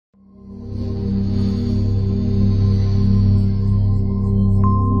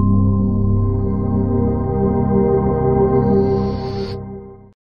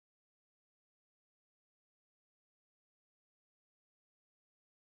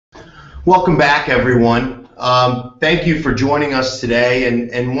Welcome back, everyone. Thank you for joining us today.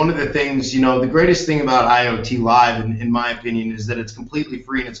 And one of the things, the greatest thing about IoTLive, in my opinion, is that it's completely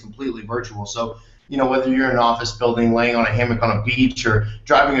free and it's completely virtual. So, whether you're in an office building, laying on a hammock on a beach, or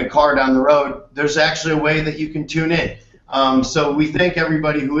driving a car down the road, there's actually a way that you can tune in. So we thank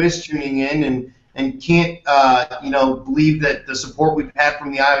everybody who is tuning in and can't, believe that the support we've had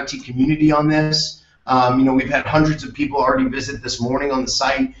from the IoT community on this. We've had hundreds of people already visit this morning on the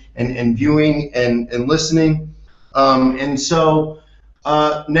site and viewing and listening. Now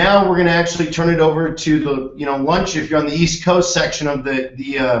we're going to actually turn it over to the lunch if you're on the East Coast section of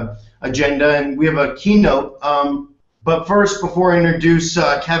the agenda, and we have a keynote. But first, before I introduce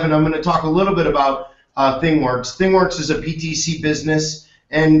Kevin, I'm going to talk a little bit about Thingworx. Thingworx is a PTC business,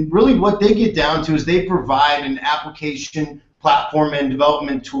 and really what they get down to is they provide an application platform and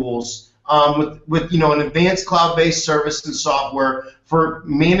development tools with an advanced cloud-based service and software for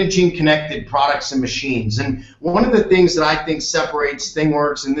managing connected products and machines. And one of the things that I think separates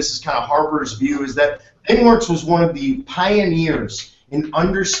Thingworx, and this is kind of Harbor's view, is that Thingworx was one of the pioneers in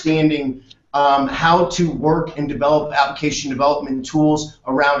understanding how to work and develop application development tools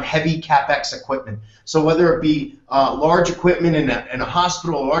around heavy CapEx equipment. So whether it be large equipment in a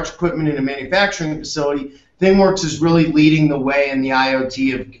hospital, or large equipment in a manufacturing facility, Thingworx is really leading the way in the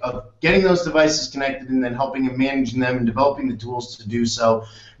IoT of getting those devices connected and then helping and managing them and developing the tools to do so.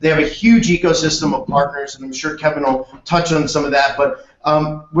 They have a huge ecosystem of partners, and I'm sure Kevin will touch on some of that. But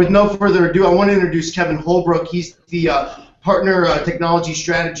with no further ado, I want to introduce Kevin HOLBROOK. He's the Partner Technology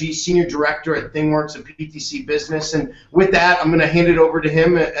Strategy Senior Director at Thingworx, a PTC business. And with that, I'm going to hand it over to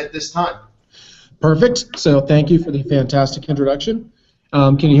him at this time. Perfect. So thank you for the fantastic introduction.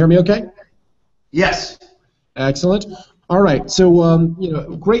 Can you hear me okay? Yes. Excellent. All right. So,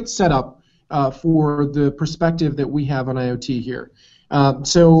 great setup for the perspective that we have on IoT here.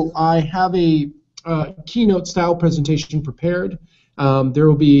 So I have a keynote style presentation prepared. There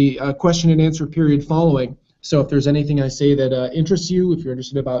will be a question and answer period following. So if there's anything I say that interests you, if you're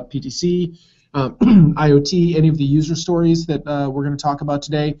interested about PTC, IoT, any of the user stories that we're going to talk about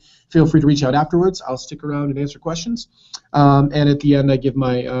today, feel free to reach out afterwards. I'll stick around and answer questions. And at the end, I give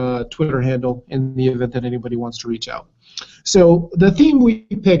my Twitter handle in the event that anybody wants to reach out. So the theme we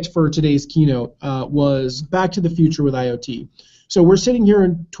picked for today's keynote was Back to the Future with IoT. So we're sitting here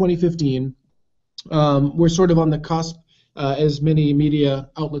in 2015. We're sort of on the cusp, as many media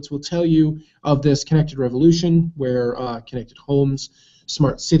outlets will tell you, of this connected revolution where connected homes,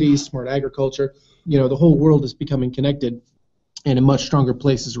 smart cities, smart agriculture, the whole world is becoming connected and a much stronger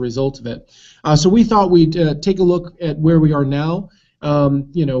place as a result of it. So we thought we'd take a look at where we are now,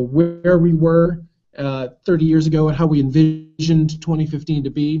 where we were 30 years ago and how we envisioned 2015 to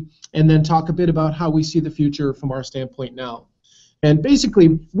be, and then talk a bit about how we see the future from our standpoint now. And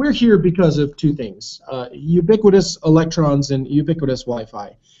basically, we're here because of two things: ubiquitous electrons and ubiquitous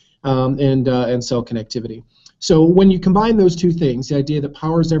Wi-Fi, and cell connectivity. So when you combine those two things, the idea that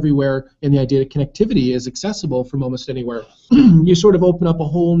power is everywhere and the idea that connectivity is accessible from almost anywhere, you sort of open up a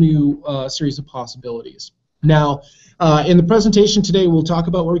whole new series of possibilities. Now, in the presentation today, we'll talk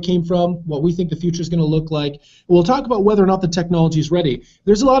about where we came from, what we think the future is going to look like. We'll talk about whether or not the technology is ready.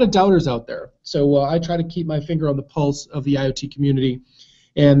 There's a lot of doubters out there, so I try to keep my finger on the pulse of the IoT community,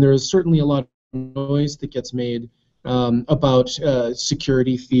 and there's certainly a lot of noise that gets made about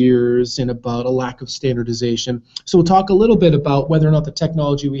security fears and about a lack of standardization. So we'll talk a little bit about whether or not the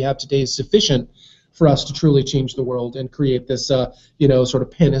technology we have today is sufficient for us to truly change the world and create this, sort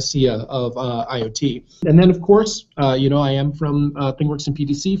of panacea of IoT. And then, of course, I am from Thingworx and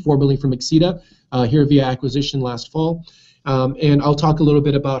PTC, formerly from Exida, here via acquisition last fall. And I'll talk a little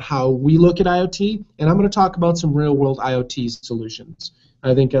bit about how we look at IoT, and I'm going to talk about some real-world IoT solutions.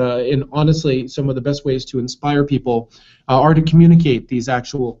 I think, and honestly, some of the best ways to inspire people are to communicate these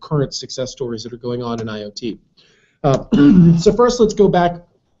actual current success stories that are going on in IoT. So first, let's go back,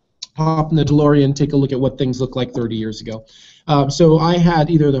 hop in the DeLorean, take a look at what things looked like 30 years ago. So I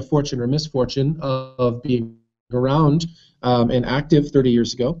had either the fortune or misfortune of being around and active 30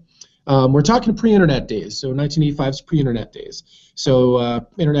 years ago. We're talking pre-internet days, so 1985's pre-internet days. So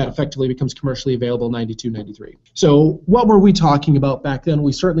internet effectively becomes commercially available in 92, 93. So what were we talking about back then?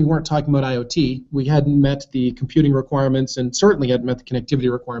 We certainly weren't talking about IoT. We hadn't met the computing requirements and certainly hadn't met the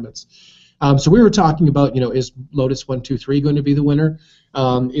connectivity requirements. So we were talking about, is Lotus 123 going to be the winner?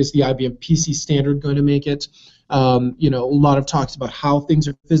 Is the IBM PC standard going to make it? A lot of talks about how things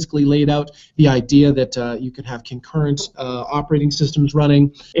are physically laid out, the idea that you could have concurrent operating systems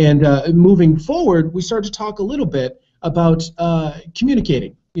running. And moving forward, we started to talk a little bit about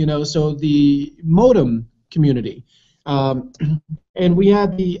communicating, so the modem community. And we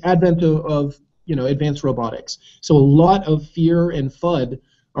had the advent of advanced robotics. So a lot of fear and FUD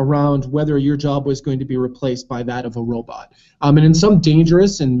around whether your job was going to be replaced by that of a robot. And in some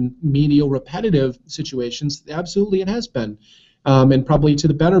dangerous and menial repetitive situations, absolutely it has been. And probably to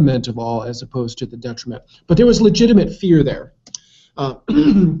the betterment of all as opposed to the detriment. But there was legitimate fear there.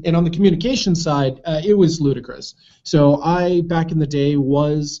 And on the communication side, it was ludicrous. So I, back in the day,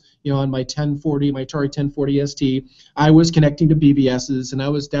 was on my 1040, my Atari 1040 ST, I was connecting to BBSs, and I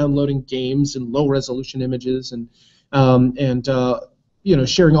was downloading games and low-resolution images, and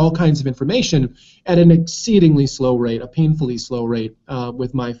sharing all kinds of information at an exceedingly slow rate, a painfully slow rate,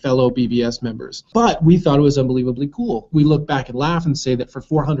 with my fellow BBS members. But we thought it was unbelievably cool. We look back and laugh and say that for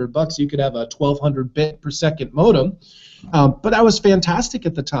 $400 you could have a 1200 bit per second modem. But that was fantastic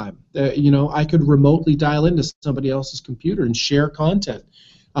at the time. I could remotely dial into somebody else's computer and share content.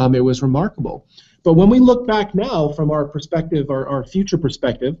 It was remarkable. But when we look back now from our perspective, our future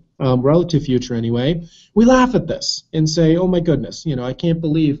perspective, relative future anyway, we laugh at this and say, oh my goodness, I can't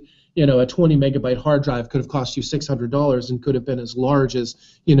believe a 20 megabyte hard drive could have cost you $600 and could have been as large as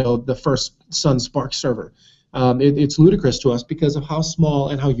the first Sun Spark server. It's ludicrous to us because of how small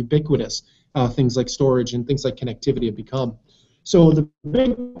and how ubiquitous things like storage and things like connectivity have become. So the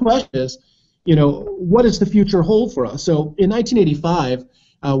big question is, what does the future hold for us? So in 1985,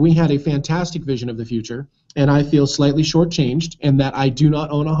 we had a fantastic vision of the future, and I feel slightly shortchanged in that I do not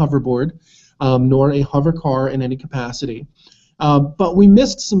own a hoverboard, nor a hover car in any capacity. But we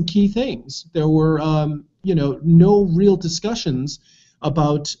missed some key things. There were, no real discussions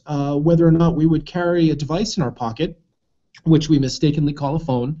about whether or not we would carry a device in our pocket, which we mistakenly call a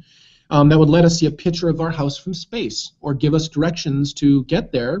phone, that would let us see a picture of our house from space, or give us directions to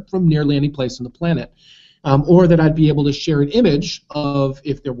get there from nearly any place on the planet. Or that I'd be able to share an image of,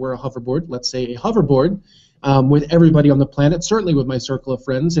 if there were a hoverboard, let's say a hoverboard, with everybody on the planet, certainly with my circle of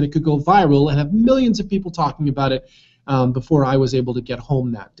friends, and it could go viral and have millions of people talking about it before I was able to get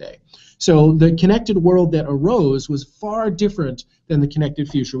home that day. So the connected world that arose was far different than the connected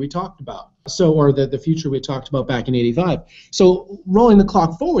future we talked about. Or the future we talked about back in '85. So rolling the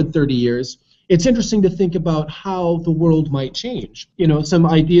clock forward 30 years, it's interesting to think about how the world might change. Some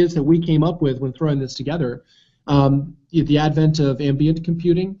ideas that we came up with when throwing this together, the advent of ambient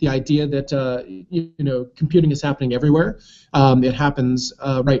computing, the idea that computing is happening everywhere. It happens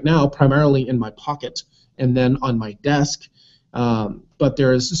right now primarily in my pocket and then on my desk. But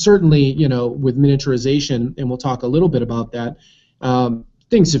there's certainly, with miniaturization, and we'll talk a little bit about that,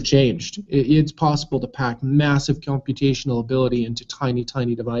 things have changed. It's possible to pack massive computational ability into tiny,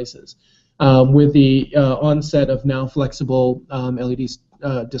 tiny devices. With the onset of now flexible LED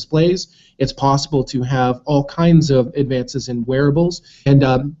displays, it's possible to have all kinds of advances in wearables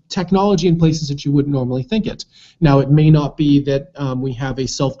and technology in places that you wouldn't normally think it. Now, it may not be that we have a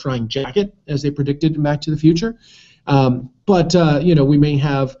self-drying jacket, as they predicted in Back to the Future, but we may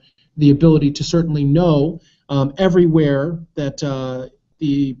have the ability to certainly know everywhere that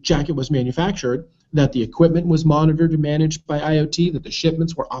the jacket was manufactured, that the equipment was monitored and managed by IoT, that the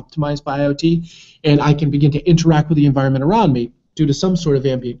shipments were optimized by IoT, and I can begin to interact with the environment around me due to some sort of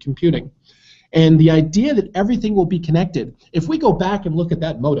ambient computing. And the idea that everything will be connected, if we go back and look at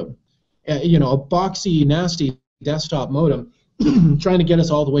that modem, a boxy, nasty desktop modem trying to get us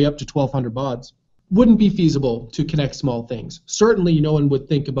all the way up to 1200 bauds, wouldn't be feasible to connect small things. Certainly no one would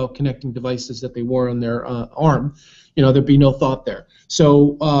think about connecting devices that they wore on their arm. There'd be no thought there.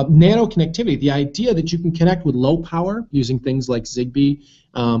 So nano connectivity, the idea that you can connect with low power using things like Zigbee,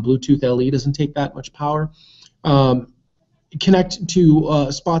 Bluetooth LE doesn't take that much power, connect to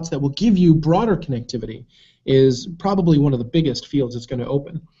spots that will give you broader connectivity is probably one of the biggest fields it's going to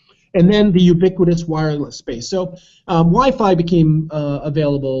open. And then the ubiquitous wireless space. So Wi-Fi became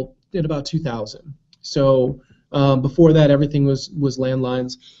available in about 2000. So before that, everything was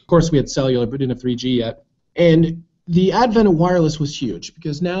landlines. Of course, we had cellular, but didn't have 3G yet. And the advent of wireless was huge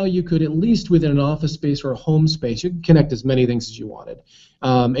because now you could, at least within an office space or a home space, you could connect as many things as you wanted.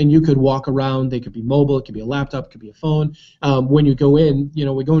 And you could walk around. They could be mobile. It could be a laptop. It could be a phone. When you go in,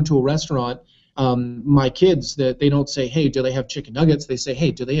 we go into a restaurant. My kids, they don't say, hey, do they have chicken nuggets? They say,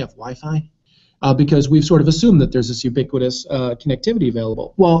 hey, do they have Wi-Fi? Because we've sort of assumed that there's this ubiquitous connectivity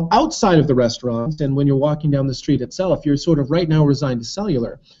available. Well, outside of the restaurants and when you're walking down the street itself, you're sort of right now resigned to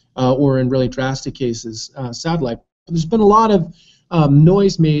cellular or in really drastic cases, satellite. There's been a lot of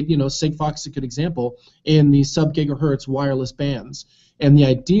noise made, Sigfox is a good example, in the sub-gigahertz wireless bands. And the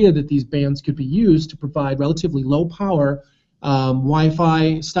idea that these bands could be used to provide relatively low power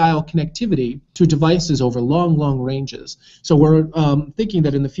Wi-Fi style connectivity to devices over long, long ranges. So we're thinking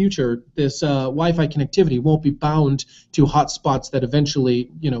that in the future, this Wi-Fi connectivity won't be bound to hotspots that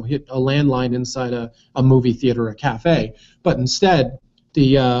eventually, hit a landline inside a movie theater or a cafe, but instead,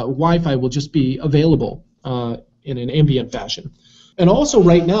 the Wi-Fi will just be available in an ambient fashion. And also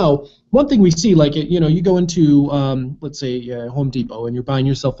right now, one thing we see, like, you go into, let's say, Home Depot, and you're buying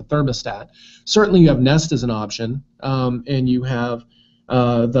yourself a thermostat. Certainly you have Nest as an option, and you have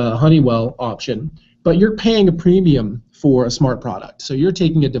the Honeywell option, but you're paying a premium for a smart product. So you're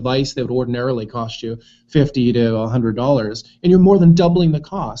taking a device that would ordinarily cost you $50 to $100, and you're more than doubling the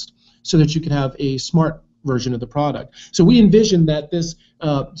cost so that you can have a smart version of the product. So we envision that this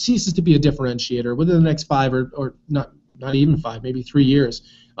ceases to be a differentiator within the next 5 or not even 5, maybe 3 years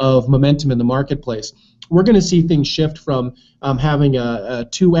of momentum in the marketplace. We're going to see things shift from having a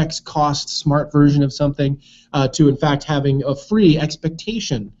 2x cost smart version of something to, in fact, having a free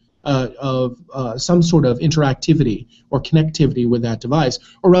expectation of some sort of interactivity or connectivity with that device,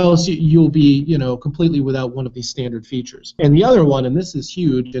 or else you'll be, completely without one of these standard features. And the other one, and this is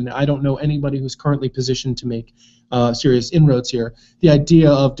huge, and I don't know anybody who's currently positioned to make serious inroads here, the idea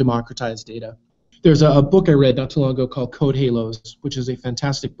of democratized data. There's a book I read not too long ago called Code Halos, which is a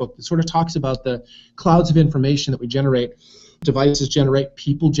fantastic book that sort of talks about the clouds of information that we generate, devices generate,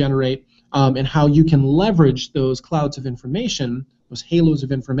 people generate, and how you can leverage those clouds of information, those halos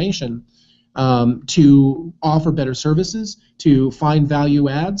of information, to offer better services, to find value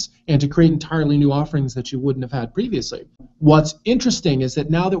adds, and to create entirely new offerings that you wouldn't have had previously. What's interesting is that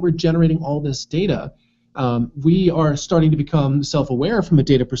now that we're generating all this data, we are starting to become self-aware from a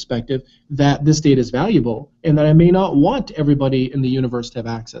data perspective that this data is valuable and that I may not want everybody in the universe to have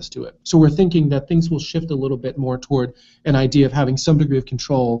access to it. So we're thinking that things will shift a little bit more toward an idea of having some degree of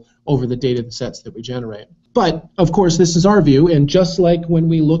control over the data sets that we generate. But, of course, this is our view, and just like when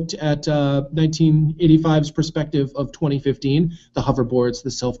we looked at 1985's perspective of 2015, the hoverboards,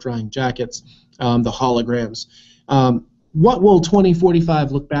 the self-drying jackets, the holograms, what will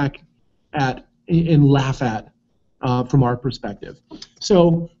 2045 look back at and laugh at from our perspective?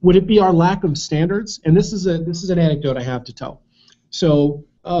 So would it be our lack of standards? And this is an anecdote I have to tell. So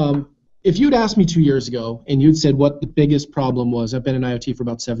if you'd asked me 2 years ago and you'd said what the biggest problem was, I've been in IoT for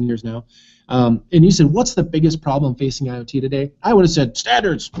about 7 years now, and you said, what's the biggest problem facing IoT today? I would have said,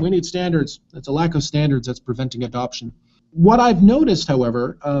 standards. We need standards. That's a lack of standards that's preventing adoption. What I've noticed,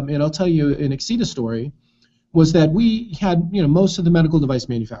 however, and I'll tell you an Exida story, was that we had most of the medical device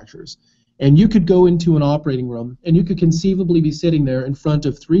manufacturers. And you could go into an operating room, and you could conceivably be sitting there in front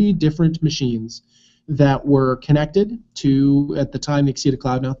of 3 different machines that were connected to, at the time, the Exida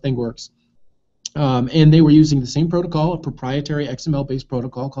Cloud, now Thingworx. And they were using the same protocol, a proprietary XML-based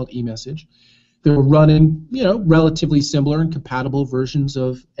protocol called eMessage. They were running, relatively similar and compatible versions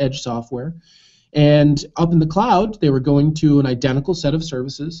of Edge software. And up in the cloud, they were going to an identical set of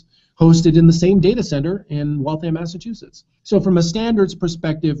services hosted in the same data center in Waltham, Massachusetts. So from a standards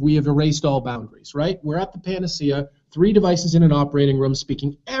perspective, we have erased all boundaries, right? We're at the panacea, 3 devices in an operating room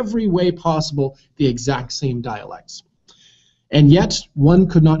speaking every way possible the exact same dialects. And yet, one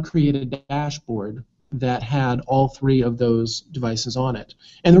could not create a dashboard that had all 3 of those devices on it.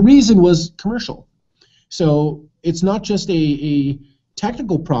 And the reason was commercial. So it's not just a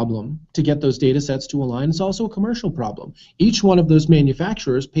technical problem to get those data sets to align, it's also a commercial problem. Each one of those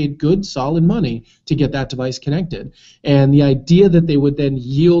manufacturers paid good, solid money to get that device connected. And the idea that they would then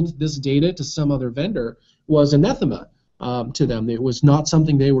yield this data to some other vendor was anathema to them. It was not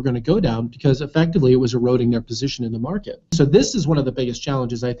something they were going to go down because effectively it was eroding their position in the market. So this is one of the biggest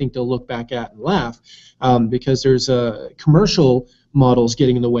challenges I think they'll look back at and laugh because there's commercial models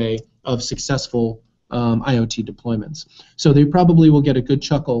getting in the way of successful IoT deployments. So they probably will get a good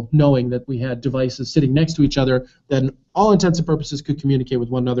chuckle knowing that we had devices sitting next to each other that in all intents and purposes could communicate with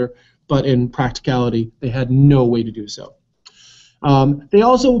one another, but in practicality they had no way to do so. They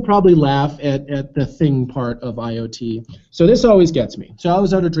also will probably laugh at the thing part of IoT. So this always gets me. So I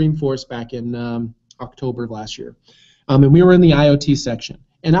was out at Dreamforce back in October of last year, and we were in the IoT section.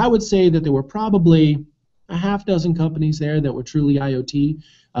 And I would say that there were probably a half dozen companies there that were truly IoT.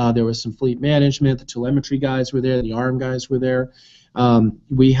 There was some fleet management, the telemetry guys were there, the ARM guys were there.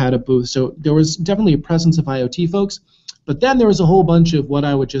 We had a booth. So there was definitely a presence of IoT folks, but then there was a whole bunch of what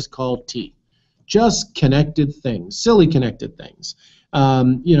I would just call T. Just connected things, silly connected things.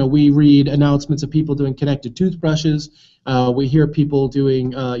 We read announcements of people doing connected toothbrushes. We hear people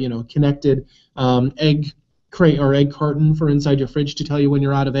doing, connected egg crate or egg carton for inside your fridge to tell you when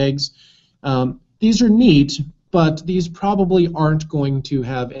you're out of eggs. These are neat, but these probably aren't going to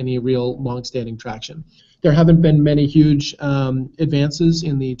have any real long-standing traction. There haven't been many huge advances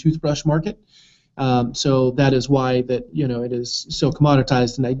in the toothbrush market, so that is why that it is so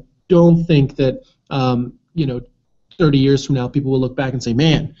commoditized, and I don't think that 30 years from now people will look back and say,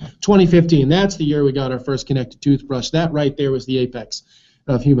 man, 2015, that's the year we got our first connected toothbrush. That right there was the apex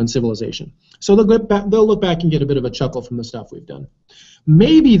of human civilization. So they'll look back and get a bit of a chuckle from the stuff we've done.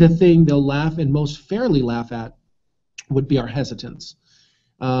 Maybe the thing they'll laugh and most fairly laugh at would be our hesitance.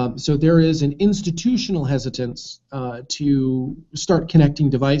 So there is an institutional hesitance to start connecting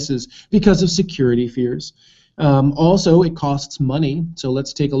devices because of security fears. Also, it costs money. So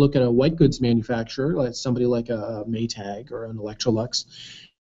let's take a look at a white goods manufacturer, like somebody like a Maytag or an Electrolux.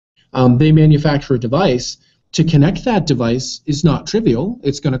 They manufacture a device. To connect that device is not trivial.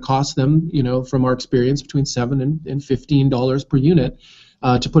 It's going to cost them, from our experience, between $7 and $15 per unit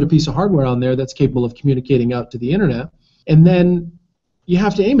to put a piece of hardware on there that's capable of communicating out to the internet. And then you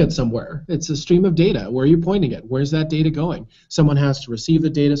have to aim it somewhere. It's a stream of data. Where are you pointing it? Where's that data going? Someone has to receive the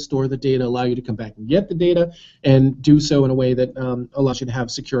data, store the data, allow you to come back and get the data, and do so in a way that allows you to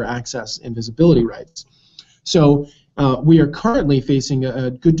have secure access and visibility rights. So we are currently facing a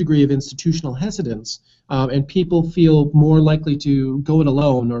good degree of institutional hesitance, and people feel more likely to go it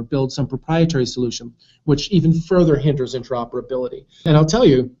alone or build some proprietary solution, which even further hinders interoperability. And I'll tell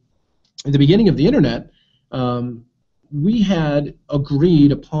you, at the beginning of the internet, we had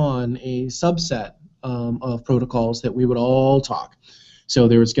agreed upon a subset of protocols that we would all talk. So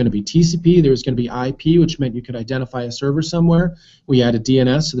there was going to be TCP, there was going to be IP, which meant you could identify a server somewhere. We added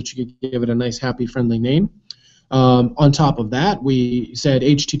DNS so that you could give it a nice, happy, friendly name. On top of that, we said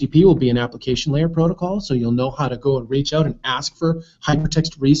HTTP will be an application layer protocol, so you'll know how to go and reach out and ask for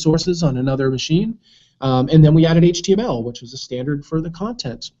hypertext resources on another machine. And then we added HTML, which was a standard for the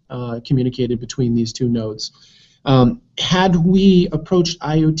content communicated between these two nodes. Had we approached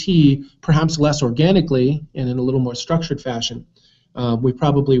IoT perhaps less organically and in a little more structured fashion, we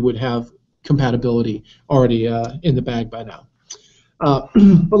probably would have compatibility already in the bag by now.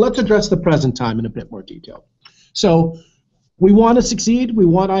 But let's address the present time in a bit more detail. So we want to succeed. We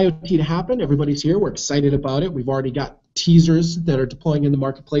want IoT to happen. Everybody's here. We're excited about it. We've already got teasers that are deploying in the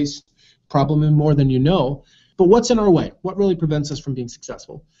marketplace, probably more than you know. But what's in our way? What really prevents us from being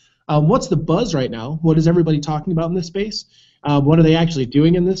successful? What's the buzz right now? What is everybody talking about in this space? What are they actually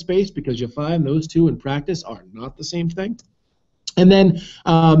doing in this space? Because you find those two in practice are not the same thing. And then,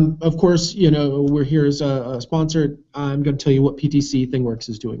 of course, we're here as a sponsor. I'm going to tell you what PTC Thingworx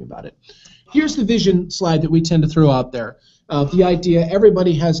is doing about it. Here's the vision slide that we tend to throw out there. The idea,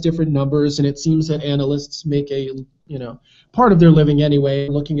 everybody has different numbers, and it seems that analysts make a part of their living anyway,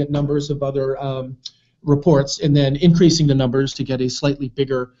 looking at numbers of other reports and then increasing the numbers to get a slightly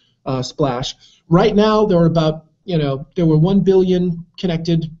bigger splash. Right now, there are about there were 1 billion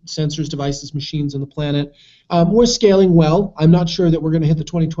connected sensors, devices, machines on the planet. We're scaling well. I'm not sure that we're going to hit the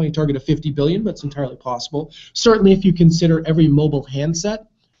 2020 target of 50 billion, but it's entirely possible. Certainly, if you consider every mobile handset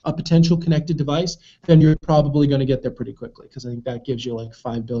a potential connected device, then you're probably going to get there pretty quickly, because I think that gives you like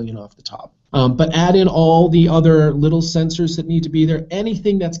 5 billion off the top. But add in all the other little sensors that need to be there,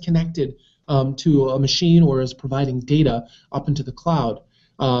 anything that's connected to a machine or is providing data up into the cloud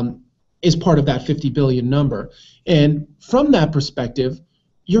is part of that 50 billion number. And from that perspective,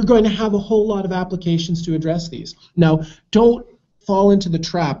 you're going to have a whole lot of applications to address these. Now, don't fall into the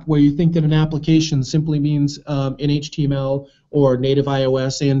trap where you think that an application simply means an HTML or native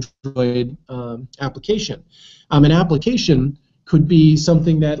iOS, Android application. An application could be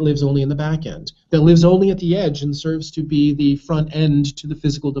something that lives only in the back end, that lives only at the edge and serves to be the front end to the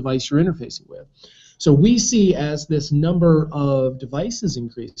physical device you're interfacing with. So we see as this number of devices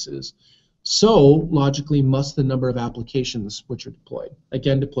increases, so logically must the number of applications which are deployed.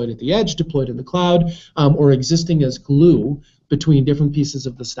 Again, deployed at the edge, deployed in the cloud, or existing as glue between different pieces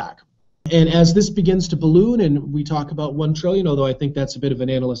of the stack. And as this begins to balloon, and we talk about 1 trillion, although I think that's a bit of an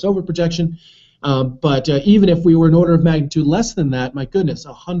analyst overprojection, but even if we were an order of magnitude less than that, my goodness,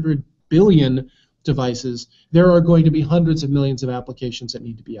 100 billion devices, there are going to be hundreds of millions of applications that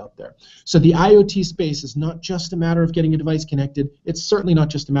need to be out there. So the IoT space is not just a matter of getting a device connected. It's certainly not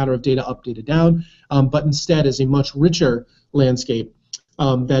just a matter of data up, data down, but instead is a much richer landscape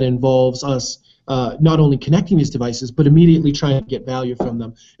that involves us not only connecting these devices, but immediately trying to get value from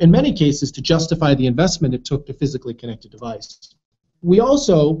them. In many cases, to justify the investment it took to physically connect a device. We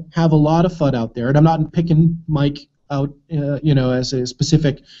also have a lot of FUD out there, and I'm not picking Mike out, as a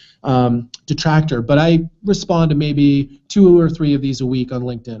specific detractor, but I respond to maybe 2 or 3 of these a week on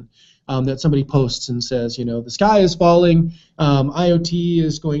LinkedIn. that somebody posts and says, the sky is falling, IoT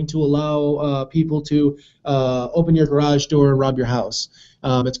is going to allow people to open your garage door and rob your house.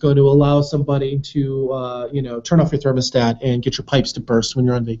 It's going to allow somebody to, turn off your thermostat and get your pipes to burst when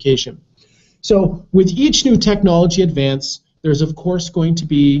you're on vacation. So with each new technology advance, there's of course going to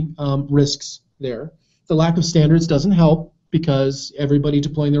be risks there. The lack of standards doesn't help, because everybody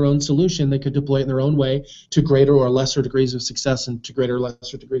deploying their own solution, they could deploy it in their own way to greater or lesser degrees of success and to greater or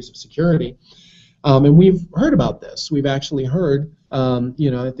lesser degrees of security. And we've heard about this. We've actually heard,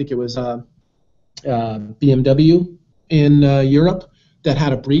 I think it was BMW in Europe that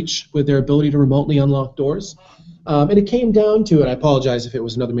had a breach with their ability to remotely unlock doors. And it came down to, and I apologize if it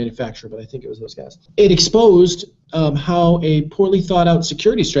was another manufacturer, but I think it was those guys. It exposed how a poorly thought out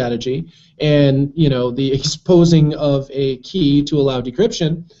security strategy and the exposing of a key to allow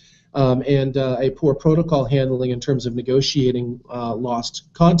decryption and a poor protocol handling in terms of negotiating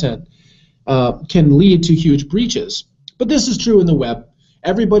lost content can lead to huge breaches. But this is true in the web.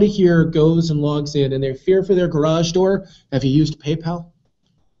 Everybody here goes and logs in and they fear for their garage door. Have you used PayPal?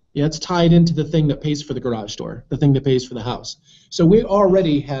 Yeah, it's tied into the thing that pays for the garage door, the thing that pays for the house. So we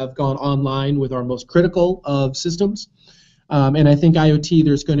already have gone online with our most critical of systems. And I think IoT,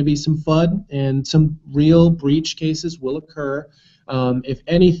 there's going to be some FUD and some real breach cases will occur. If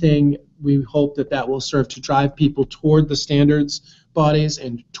anything, we hope that that will serve to drive people toward the standards bodies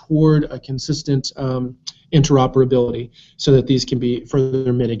and toward a consistent interoperability so that these can be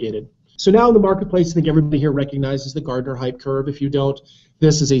further mitigated. So now in the marketplace, I think everybody here recognizes the Gartner hype curve. If you don't,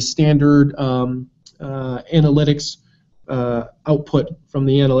 this is a standard analytics output from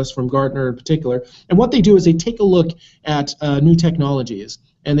the analysts, from Gartner in particular. And what they do is they take a look at new technologies,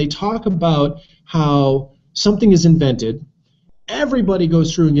 and they talk about how something is invented. Everybody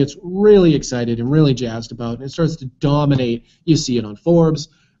goes through and gets really excited and really jazzed about it, and it starts to dominate. You see it on Forbes.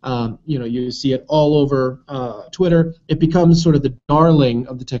 You see it all over Twitter. It becomes sort of the darling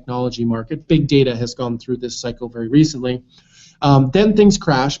of the technology market. Big data has gone through this cycle very recently. Then things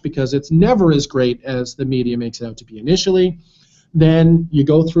crash because it's never as great as the media makes it out to be initially. Then you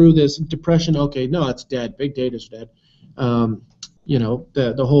go through this depression. Okay, no, it's dead. Big data's dead.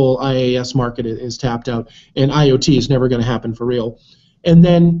 The whole IaaS market is tapped out, and IoT is never going to happen for real. And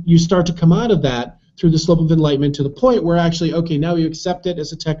then you start to come out of that through the slope of enlightenment to the point where actually, okay, now you accept it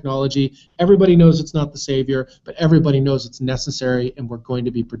as a technology. Everybody knows it's not the savior, but everybody knows it's necessary, and we're going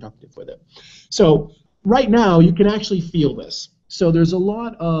to be productive with it. So right now, you can actually feel this. So there's a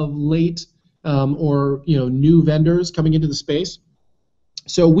lot of late or new vendors coming into the space.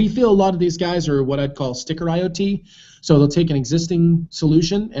 So we feel a lot of these guys are what I'd call sticker IoT. So they'll take an existing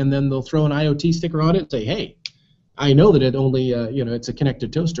solution and then they'll throw an IoT sticker on it and say, hey, I know that it only it's a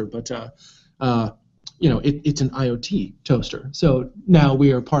connected toaster, but it's an IoT toaster. So now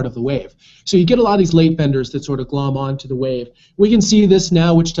we are part of the wave. So you get a lot of these late vendors that sort of glom onto the wave. We can see this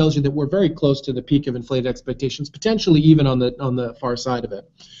now, which tells you that we're very close to the peak of inflated expectations, potentially even on the far side of it.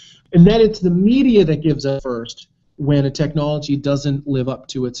 And then it's the media that gives up first when a technology doesn't live up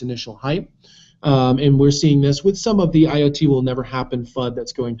to its initial hype. And we're seeing this with some of the IoT will never happen FUD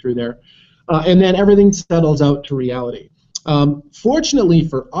that's going through there. And then everything settles out to reality. Fortunately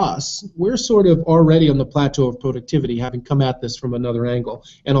for us, we're sort of already on the plateau of productivity, having come at this from another angle,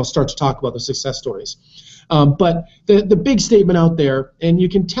 and I'll start to talk about the success stories. But the big statement out there, and you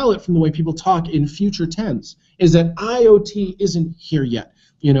can tell it from the way people talk in future tense, is that IoT isn't here yet.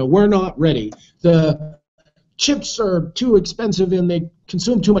 We're not ready. The chips are too expensive and they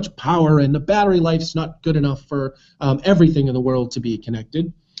consume too much power, and the battery life's not good enough for everything in the world to be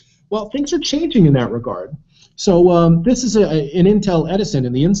connected. Well, things are changing in that regard. So this is an Intel Edison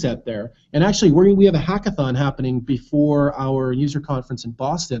in the inset there, and actually we have a hackathon happening before our user conference in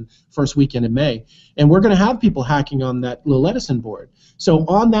Boston, first weekend in May, and we're going to have people hacking on that little Edison board. So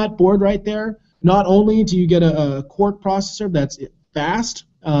on that board right there, not only do you get a Quark processor that's fast,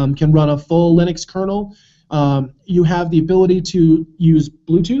 can run a full Linux kernel, you have the ability to use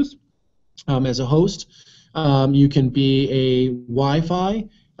Bluetooth as a host. You can be a Wi-Fi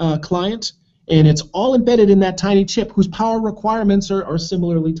client. And it's all embedded in that tiny chip whose power requirements are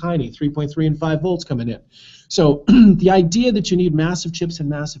similarly tiny, 3.3 and 5 volts coming in. So the idea that you need massive chips and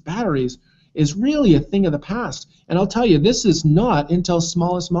massive batteries is really a thing of the past. And I'll tell you, this is not Intel's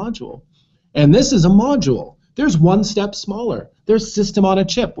smallest module. And this is a module. There's one step smaller. There's system on a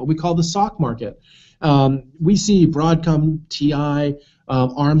chip, what we call the SoC market. We see Broadcom, TI,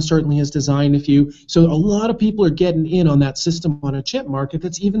 ARM certainly has designed a few. So a lot of people are getting in on that system on a chip market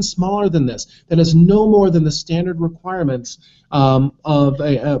that's even smaller than this, that has no more than the standard requirements of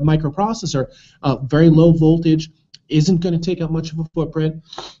a microprocessor. Very low voltage, isn't going to take up much of a footprint.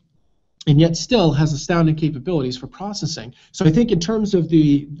 and yet still has astounding capabilities for processing. So I think in terms of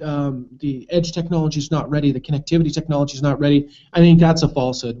the edge technology is not ready, the connectivity technology is not ready, I think that's a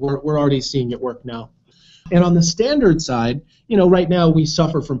falsehood. We're already seeing it work now. And on the standard side, right now we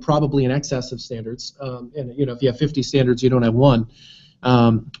suffer from probably an excess of standards. And if you have 50 standards, you don't have one.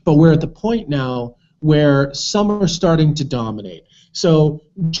 But we're at the point now where some are starting to dominate. So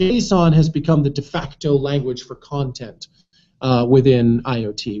JSON has become the de facto language for content within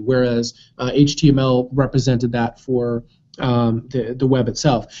IoT, whereas HTML represented that for the web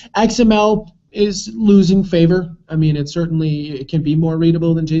itself. XML is losing favor. I mean, it can be more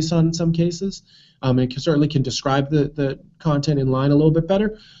readable than JSON in some cases. It certainly can describe the content in line a little bit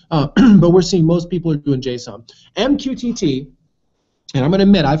better. But we're seeing most people are doing JSON. MQTT, and I'm going to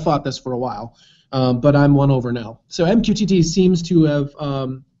admit I fought this for a while, but I'm won over now. So MQTT seems to have,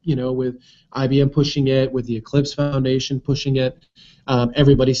 with IBM pushing it, with the Eclipse Foundation pushing it,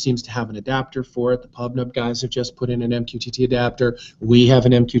 everybody seems to have an adapter for it. The PubNub guys have just put in an MQTT adapter. We have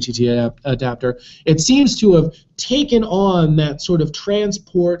an MQTT adapter. It seems to have taken on that sort of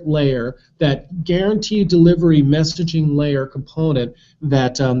transport layer, that guaranteed delivery messaging layer component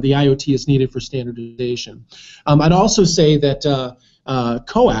that the IoT is needed for standardization. I'd also say that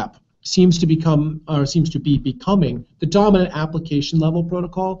CoAP seems to be becoming the dominant application level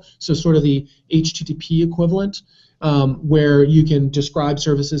protocol, so sort of the HTTP equivalent, where you can describe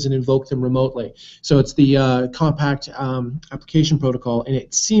services and invoke them remotely. So it's the compact application protocol, and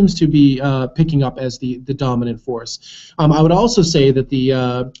it seems to be picking up as the dominant force. I would also say that the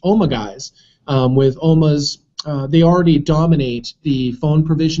OMA guys, with OMA's, they already dominate the phone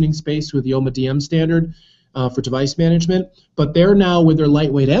provisioning space with the OMA DM standard for device management, but they're now with their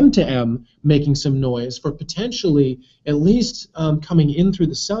lightweight M2M making some noise for potentially at least coming in through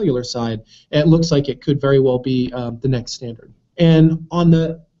the cellular side. It looks like it could very well be the next standard. And on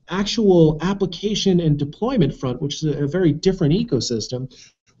the actual application and deployment front, which is a very different ecosystem,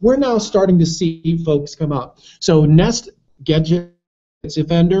 we're now starting to see folks come up. So Nest gets a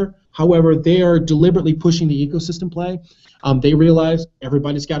vendor. However, they are deliberately pushing the ecosystem play. They realize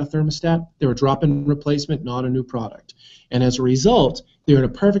everybody's got a thermostat. They're a drop-in replacement, not a new product. And as a result, they're in a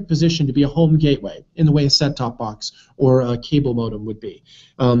perfect position to be a home gateway in the way a set-top box or a cable modem would be.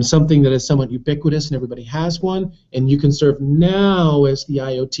 Something that is somewhat ubiquitous and everybody has one, and you can serve now as the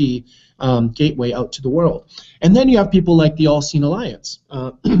IoT gateway out to the world. And then you have people like the All Seen Alliance.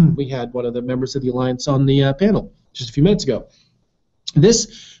 We had one of the members of the Alliance on the panel just a few minutes ago.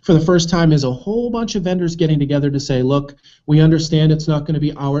 This, for the first time, is a whole bunch of vendors getting together to say, look, we understand it's not going to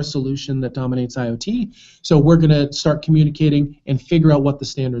be our solution that dominates IoT, so we're going to start communicating and figure out what the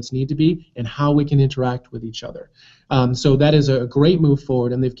standards need to be and how we can interact with each other. So that is a great move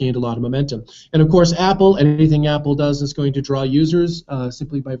forward, and they've gained a lot of momentum. And of course, Apple, anything Apple does is going to draw users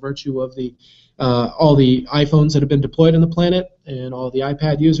simply by virtue of all the iPhones that have been deployed on the planet and all the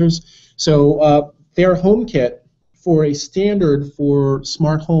iPad users. So their HomeKit, for a standard for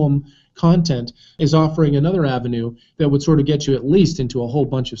smart home content, is offering another avenue that would sort of get you at least into a whole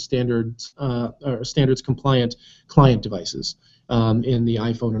bunch of standards or standards compliant client devices in the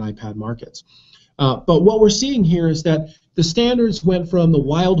iPhone and iPad markets. But what we're seeing here is that the standards went from the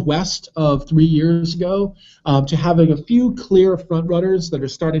Wild West of 3 years ago to having a few clear front runners that are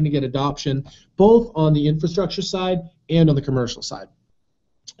starting to get adoption both on the infrastructure side and on the commercial side.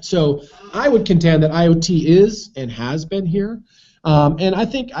 So I would contend that IoT is and has been here, and I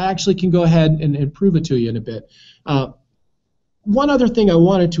think I actually can go ahead and prove it to you in a bit. One other thing I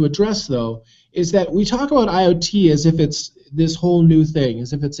wanted to address, though, is that we talk about IoT as if it's this whole new thing,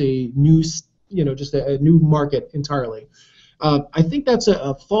 as if it's a new, just a new market entirely. I think that's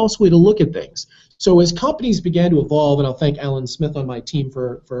a false way to look at things. So as companies began to evolve, and I'll thank Alan Smith on my team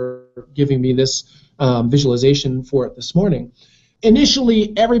for giving me this visualization for it this morning.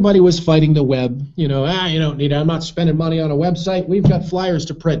 Initially, everybody was fighting the web. You don't need it. I'm not spending money on a website. We've got flyers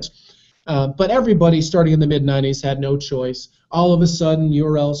to print. But everybody, starting in the mid-'90s, had no choice. All of a sudden,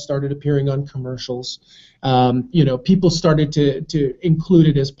 URLs started appearing on commercials. People started to include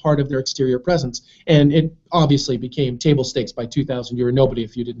it as part of their exterior presence. And it obviously became table stakes by 2000. You were nobody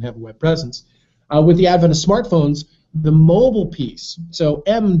if you didn't have a web presence. With the advent of smartphones, the mobile piece, so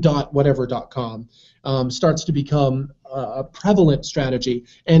m.whatever.com, starts to become a prevalent strategy,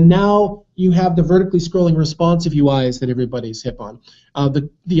 and now you have the vertically scrolling responsive UIs that everybody's hip on.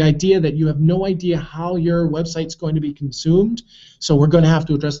 The idea that you have no idea how your website's going to be consumed, so we're going to have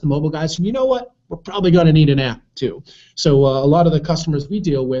to address the mobile guys. And you know what? We're probably going to need an app too. So a lot of the customers we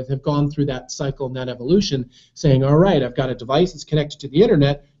deal with have gone through that cycle and that evolution, saying, all right, I've got a device that's connected to the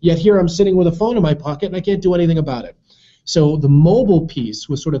internet, yet here I'm sitting with a phone in my pocket and I can't do anything about it. So the mobile piece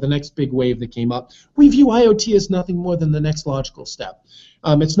was sort of the next big wave that came up. We view IoT as nothing more than the next logical step.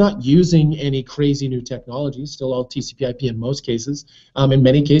 It's not using any crazy new technology, still all TCP/IP in most cases, in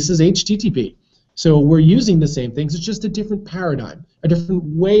many cases HTTP. So we're using the same things, it's just a different paradigm, a different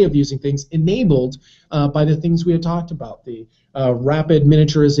way of using things enabled by the things we had talked about, the rapid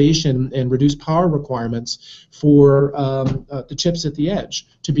miniaturization and reduced power requirements for the chips at the edge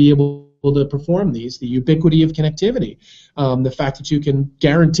to be able to perform these, the ubiquity of connectivity, the fact that you can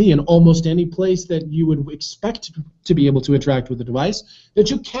guarantee in almost any place that you would expect to be able to interact with the device, that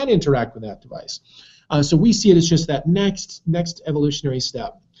you can interact with that device. So we see it as just that next evolutionary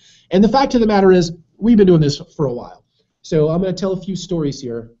step. And the fact of the matter is, we've been doing this for a while. So I'm going to tell a few stories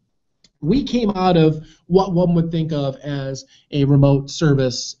here. We came out of what one would think of as a remote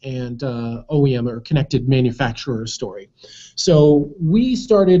service and OEM or connected manufacturer story. So we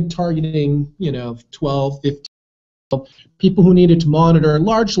started targeting, 12, 15 people who needed to monitor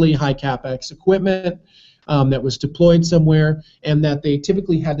largely high capex equipment that was deployed somewhere, and that they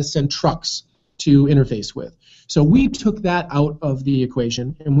typically had to send trucks to interface with. So we took that out of the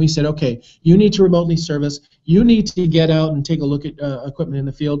equation, and we said, okay, you need to remotely service, you need to get out and take a look at equipment in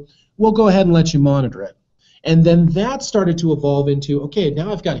the field, we'll go ahead and let you monitor it. And then that started to evolve into, okay,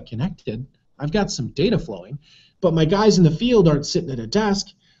 now I've got it connected, I've got some data flowing, but my guys in the field aren't sitting at a desk,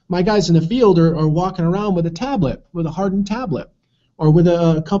 my guys in the field are walking around with a tablet, with a hardened tablet, or with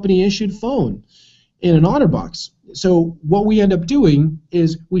a company-issued phone in an honor box. So what we end up doing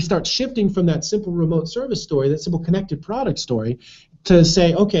is we start shifting from that simple remote service story, that simple connected product story, to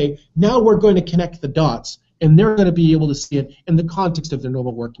say, okay, now we're going to connect the dots, and they're going to be able to see it in the context of their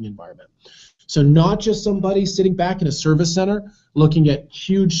normal working environment. So not just somebody sitting back in a service center looking at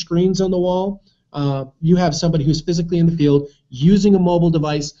huge screens on the wall. You have somebody who's physically in the field using a mobile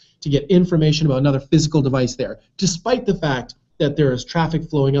device to get information about another physical device there, despite the fact that there is traffic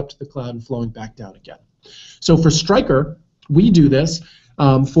flowing up to the cloud and flowing back down again. So for Stryker, we do this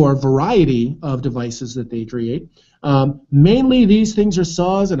for a variety of devices that they create. Mainly these things are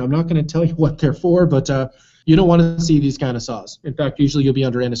saws, and I'm not going to tell you what they're for, but you don't want to see these kind of saws. In fact, usually you'll be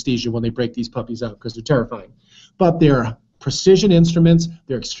under anesthesia when they break these puppies out because they're terrifying. But they're precision instruments,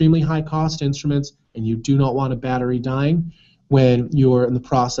 they're extremely high cost instruments, and you do not want a battery dying when you're in the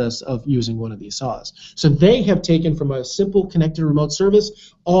process of using one of these saws. So they have taken from a simple connected remote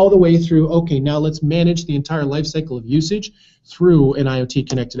service all the way through, okay, now let's manage the entire life cycle of usage through an IoT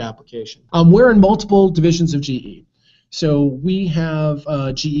connected application. We're in multiple divisions of GE. So we have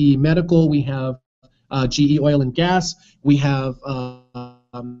GE Medical, we have GE Oil and Gas, we have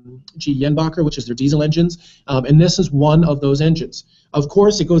GE Jenbacher, which is their diesel engines, and this is one of those engines. Of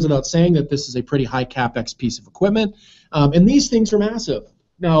course, it goes without saying that this is a pretty high capex piece of equipment, and these things are massive.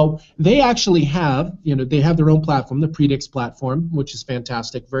 Now, they actually have, they have their own platform, the Predix platform, which is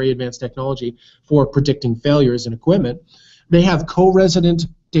fantastic, very advanced technology for predicting failures in equipment. They have co-resident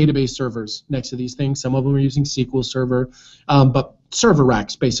database servers next to these things. Some of them are using SQL Server, but server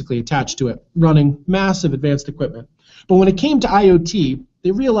racks basically attached to it, running massive advanced equipment. But when it came to IoT,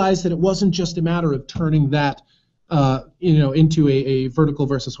 they realized that it wasn't just a matter of turning that into a vertical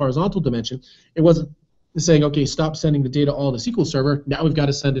versus horizontal dimension. It wasn't saying, okay, stop sending the data all to SQL Server, now we've got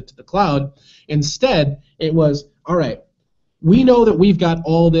to send it to the cloud. Instead, it was, all right, we know that we've got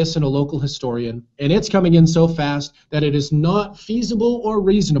all this in a local historian, and it's coming in so fast that it is not feasible or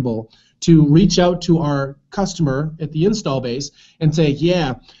reasonable to reach out to our customer at the install base and say,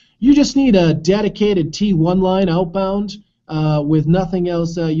 yeah, you just need a dedicated T1 line outbound with nothing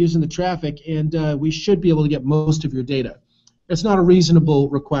else using the traffic, and we should be able to get most of your data. It's not a reasonable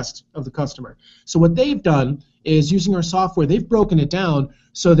request of the customer. So what they've done is, using our software, they've broken it down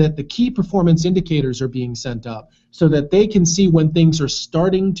so that the key performance indicators are being sent up so that they can see when things are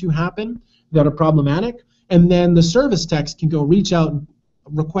starting to happen that are problematic, and then the service techs can go reach out and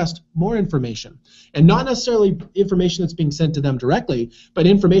request more information. And not necessarily information that's being sent to them directly, but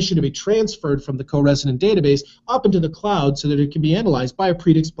information to be transferred from the co-resident database up into the cloud so that it can be analyzed by a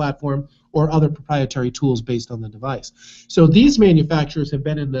Predix platform or other proprietary tools based on the device. So these manufacturers have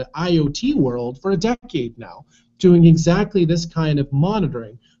been in the IoT world for a decade now, doing exactly this kind of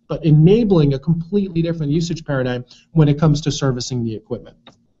monitoring, but enabling a completely different usage paradigm when it comes to servicing the equipment.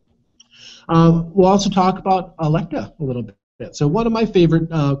 We'll also talk about Elekta a little bit. So one of my favorite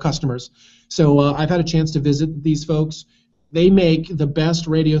customers. So I've had a chance to visit these folks. They make the best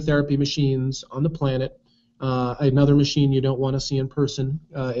radiotherapy machines on the planet. Another machine you don't want to see in person.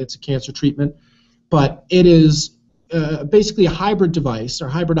 It's a cancer treatment. But it is basically a hybrid device, or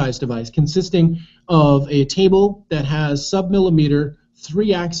hybridized device, consisting of a table that has sub-millimeter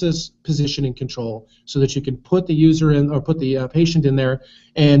 3-axis position and control so that you can put the user in, or put the patient in there,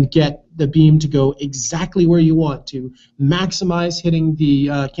 and get the beam to go exactly where you want to maximize hitting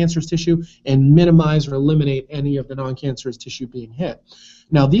the cancerous tissue and minimize or eliminate any of the non-cancerous tissue being hit.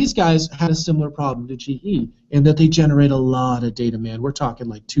 Now, these guys had a similar problem to GE in that they generate a lot of data, man. We're talking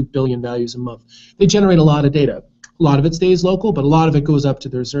like 2 billion values a month. They generate a lot of data. A lot of it stays local, but a lot of it goes up to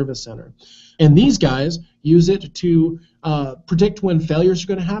their service center. And these guys use it to predict when failures are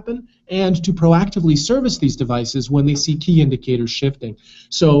going to happen and to proactively service these devices when they see key indicators shifting.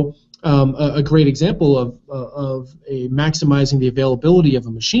 So a great example of maximizing the availability of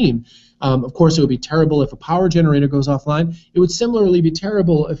a machine, of course, it would be terrible if a power generator goes offline. It would similarly be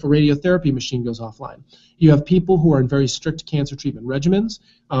terrible if a radiotherapy machine goes offline. You have people who are in very strict cancer treatment regimens.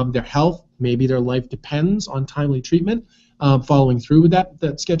 Their health, maybe their life depends on timely treatment, following through with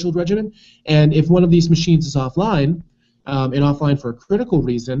that scheduled regimen. And if one of these machines is offline, and offline for a critical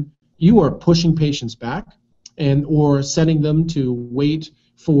reason, you are pushing patients back or setting them to wait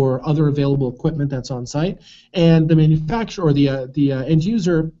for other available equipment that's on site. And the manufacturer, or the end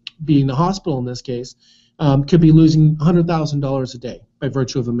user, being the hospital in this case, could be losing $100,000 a day by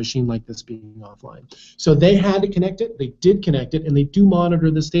virtue of a machine like this being offline. So they had to connect it, they did connect it, and they do monitor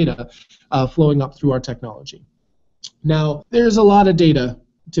this data flowing up through our technology. Now, there's a lot of data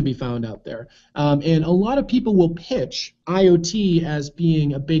to be found out there, and a lot of people will pitch IoT as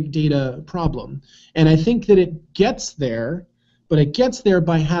being a big data problem, and I think that it gets there, but it gets there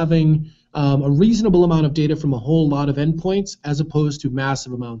by having a reasonable amount of data from a whole lot of endpoints as opposed to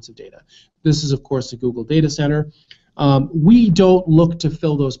massive amounts of data. This is, of course, a Google data center. We don't look to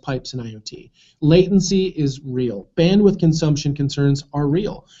fill those pipes in IoT. Latency is real. Bandwidth consumption concerns are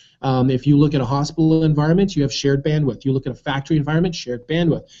real. If you look at a hospital environment, you have shared bandwidth. You look at a factory environment, shared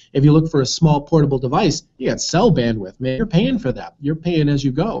bandwidth. If you look for a small portable device, you got cell bandwidth. Man, you're paying for that. You're paying as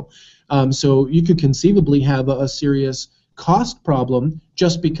you go. So you could conceivably have a serious cost problem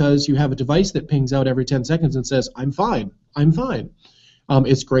just because you have a device that pings out every 10 seconds and says, I'm fine, I'm fine.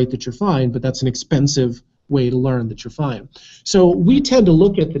 It's great that you're fine, but that's an expensive way to learn that you're fine. So we tend to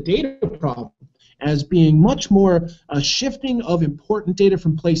look at the data problem as being much more a shifting of important data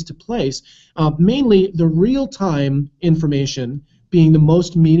from place to place, mainly the real-time information being the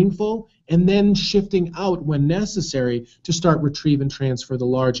most meaningful, and then shifting out when necessary to start retrieve and transfer the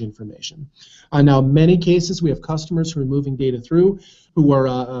large information. Now, in many cases, we have customers who are moving data through, who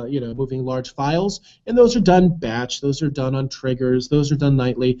are moving large files, and those are done batch, those are done on triggers, those are done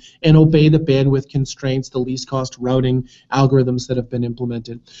nightly, and obey the bandwidth constraints, the least cost routing algorithms that have been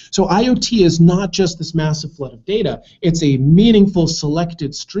implemented. So IoT is not just this massive flood of data, it's a meaningful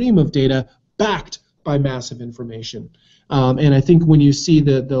selected stream of data backed by massive information. And I think when you see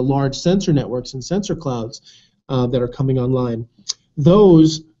the large sensor networks and sensor clouds that are coming online,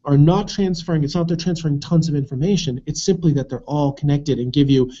 those are not transferring, it's not they're transferring tons of information, it's simply that they're all connected and give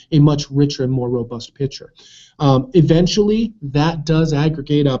you a much richer and more robust picture. Eventually, that does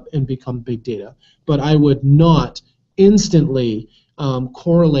aggregate up and become big data, but I would not instantly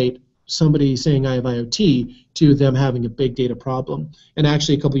correlate somebody saying I have IoT to them having a big data problem. And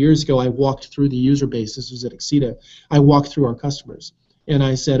actually, a couple years ago, I walked through the user base. This was at Exida. I walked through our customers. And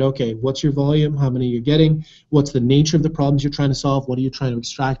I said, okay, what's your volume? How many are you getting? What's the nature of the problems you're trying to solve? What are you trying to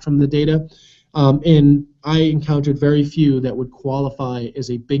extract from the data? And I encountered very few that would qualify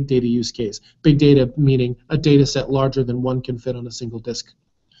as a big data use case. Big data meaning a data set larger than one can fit on a single disk.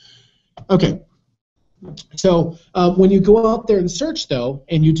 Okay. So when you go out there and search, though,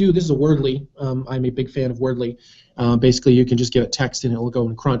 and you do, this is a Wordly. I'm a big fan of Wordly. Basically, you can just give it text and it will go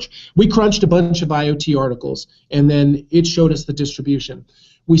and crunch. We crunched a bunch of IoT articles, and then it showed us the distribution.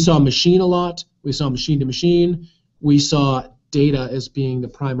 We saw machine a lot. We saw machine to machine. We saw data as being the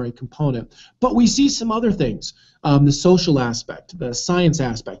primary component. But we see some other things, the social aspect, the science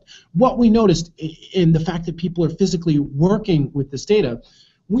aspect. What we noticed in the fact that people are physically working with this data,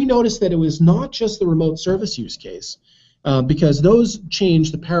 we noticed that it was not just the remote service use case, because those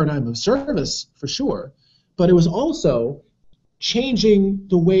changed the paradigm of service for sure, but it was also changing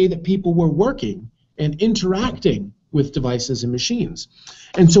the way that people were working and interacting with devices and machines.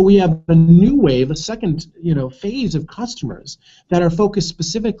 And so we have a new wave, a second phase of customers that are focused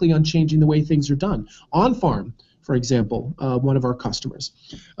specifically on changing the way things are done. On farm, for example, one of our customers,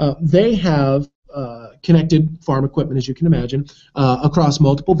 they have connected farm equipment, as you can imagine, across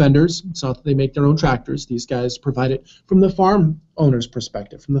multiple vendors. It's not that they make their own tractors. These guys provide it from the farm owner's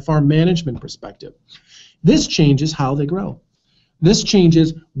perspective, from the farm management perspective. This changes how they grow. This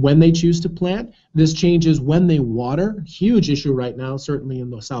changes when they choose to plant. This changes when they water. Huge issue right now, certainly in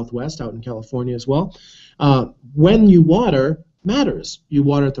the Southwest, out in California as well. When you water, matters. You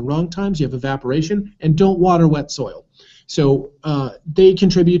water at the wrong times, you have evaporation, and don't water wet soil. So they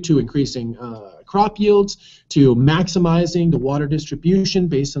contribute to increasing crop yields, to maximizing the water distribution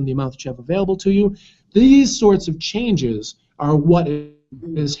based on the amount that you have available to you. These sorts of changes are what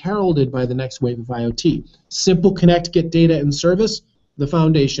is heralded by the next wave of IoT. Simple connect, get data and service, the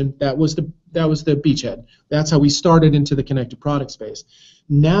foundation, that was the beachhead. That's how we started into the connected product space.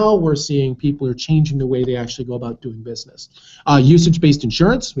 Now we're seeing people are changing the way they actually go about doing business. Usage-based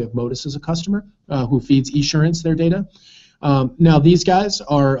insurance, we have Modus as a customer who feeds Esurance their data. Now these guys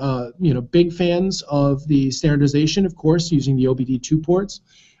are big fans of the standardization, of course, using the OBD2 ports,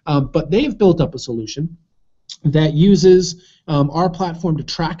 but they've built up a solution that uses our platform to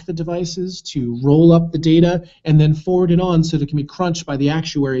track the devices, to roll up the data, and then forward it on so that it can be crunched by the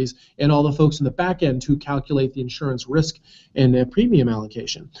actuaries and all the folks in the back end who calculate the insurance risk and premium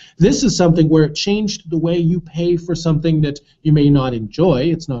allocation. This is something where it changed the way you pay for something that you may not enjoy.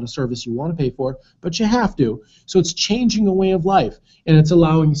 It's not a service you want to pay for, but you have to. So it's changing a way of life, and it's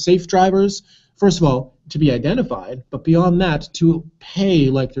allowing safe drivers, first of all, to be identified, but beyond that, to pay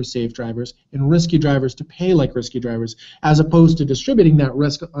like they're safe drivers, and risky drivers to pay like risky drivers, as opposed to distributing that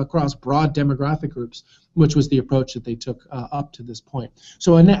risk across broad demographic groups, which was the approach that they took up to this point.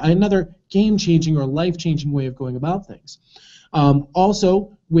 So another game-changing or life-changing way of going about things.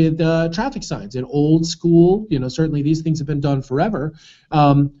 Also, with traffic signs, in old school, certainly these things have been done forever.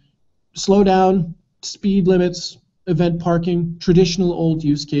 Slow down, speed limits, event parking, traditional old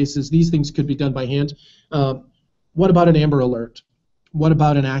use cases, these things could be done by hand. What about an Amber Alert? What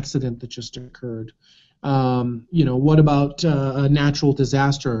about an accident that just occurred? What about a natural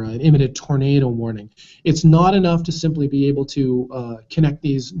disaster, an imminent tornado warning? It's not enough to simply be able to connect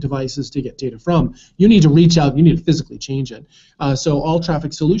these devices to get data from. You need to reach out, you need to physically change it. So All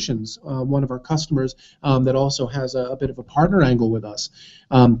Traffic Solutions, one of our customers that also has a bit of a partner angle with us.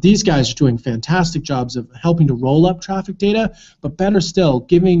 These guys are doing fantastic jobs of helping to roll up traffic data, but better still,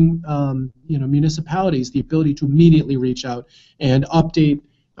 giving municipalities the ability to immediately reach out and update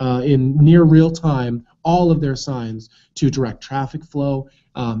in near real time all of their signs to direct traffic flow,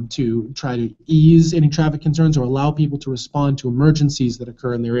 to try to ease any traffic concerns or allow people to respond to emergencies that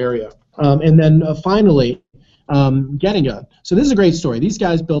occur in their area. And then finally, Gettinga. So this is a great story. These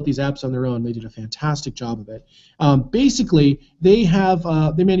guys built these apps on their own. They did a fantastic job of it. Basically, they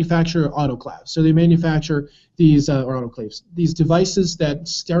manufacture autoclaves. So they manufacture these or autoclaves, these devices that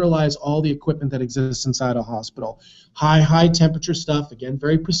sterilize all the equipment that exists inside a hospital. High temperature stuff. Again,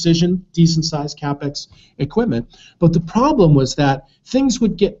 very precision, decent sized CapEx equipment. But the problem was that things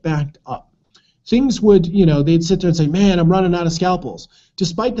would get backed up. Things would, they'd sit there and say, "Man, I'm running out of scalpels,"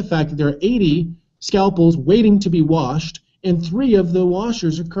 despite the fact that there are 80 scalpels waiting to be washed, and 3 of the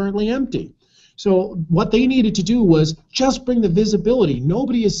washers are currently empty. So what they needed to do was just bring the visibility.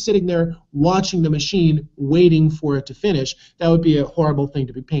 Nobody is sitting there watching the machine waiting for it to finish. That would be a horrible thing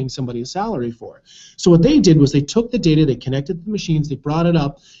to be paying somebody a salary for. So what they did was they took the data, they connected the machines, they brought it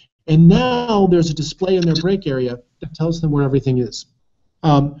up, and now there's a display in their break area that tells them where everything is.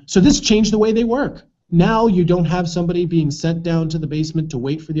 So this changed the way they work. Now you don't have somebody being sent down to the basement to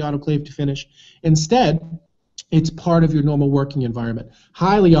wait for the autoclave to finish. Instead, it's part of your normal working environment.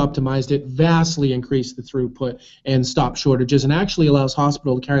 Highly optimized it, vastly increased the throughput and stopped shortages, and actually allows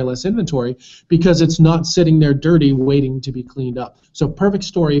hospital to carry less inventory because it's not sitting there dirty waiting to be cleaned up. So perfect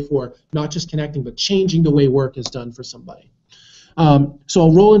story for not just connecting, but changing the way work is done for somebody. So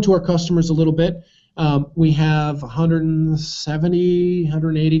I'll roll into our customers a little bit. We have 170,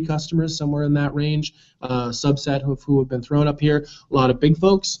 180 customers, somewhere in that range, subset of who have been thrown up here. A lot of big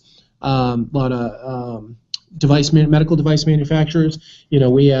folks, a lot of medical device manufacturers.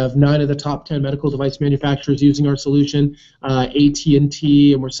 We have 9 of the top 10 medical device manufacturers using our solution,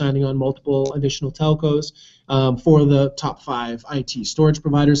 AT&T, and we're signing on multiple additional telcos. 4 of the top 5 IT storage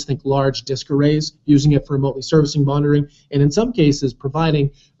providers, think large disk arrays, using it for remotely servicing, monitoring, and in some cases providing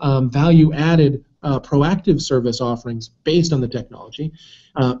value-added proactive service offerings based on the technology.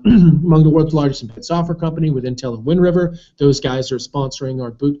 Among the world's largest embedded software company with Intel and Wind River, those guys are sponsoring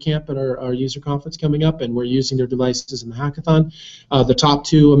our boot camp at our user conference coming up, and we're using their devices in the hackathon. The top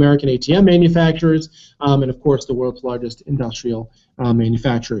 2 American ATM manufacturers, and of course the world's largest industrial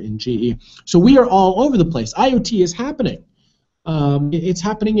manufacturer in GE. So we are all over the place. IoT is happening. It's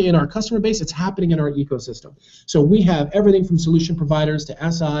happening in our customer base. It's happening in our ecosystem. So we have everything from solution providers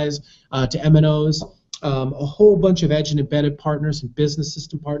to SIs to MNOs a whole bunch of edge and embedded partners and business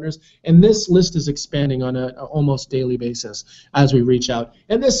system partners, and this list is expanding on an almost daily basis as we reach out.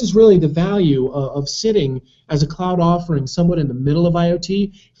 And this is really the value of sitting as a cloud offering somewhat in the middle of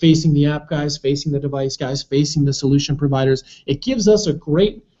IoT, facing the app guys, facing the device guys, facing the solution providers. It gives us a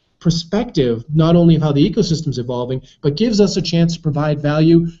great perspective not only of how the ecosystem is evolving, but gives us a chance to provide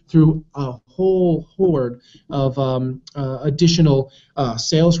value through a whole horde of additional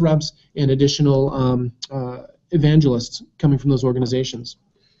sales reps and additional evangelists coming from those organizations.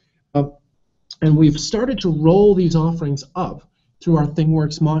 And we've started to roll these offerings up through our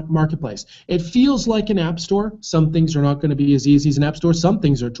Thingworx marketplace. It feels like an app store. Some things are not going to be as easy as an app store. Some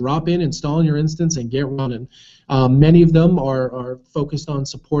things are drop in, install in your instance, and get running. Many of them are focused on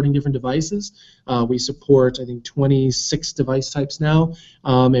supporting different devices. We support, I think, 26 device types now,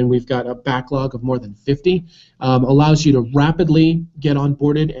 and we've got a backlog of more than 50. Allows you to rapidly get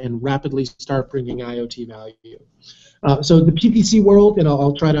onboarded and rapidly start bringing IoT value. So the PTC world, and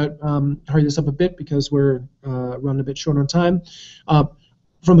I'll try to hurry this up a bit because we're running a bit short on time.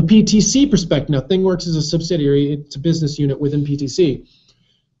 From a PTC perspective, now Thingworx is a subsidiary, it's a business unit within PTC.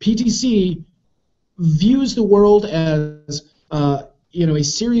 PTC views the world as a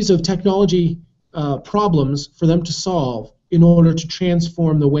series of technology problems for them to solve in order to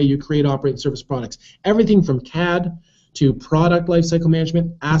transform the way you create, operate, and service products. Everything from CAD to product lifecycle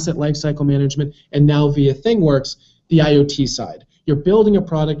management, asset lifecycle management, and now via Thingworx, the IoT side. You're building a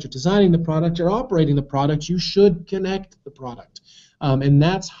product, you're designing the product, you're operating the product, you should connect the product. And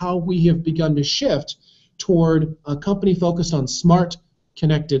that's how we have begun to shift toward a company focused on smart,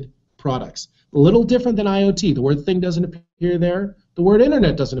 connected products. A little different than IoT. The word thing doesn't appear there. The word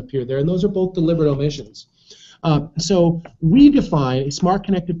internet doesn't appear there, and those are both deliberate omissions. So we define a smart,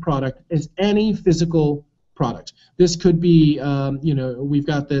 connected product as any physical product. This could be, we've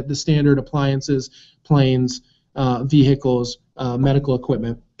got the standard appliances, planes, vehicles, medical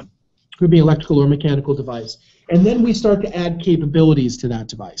equipment. Could be electrical or mechanical device. And then we start to add capabilities to that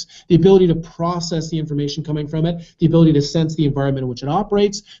device. The ability to process the information coming from it, the ability to sense the environment in which it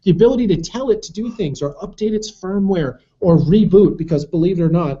operates, the ability to tell it to do things or update its firmware or reboot, because believe it or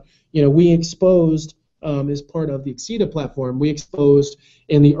not, we exposed, as part of the Exida platform, we exposed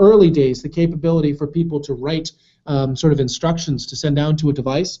in the early days the capability for people to write sort of instructions to send down to a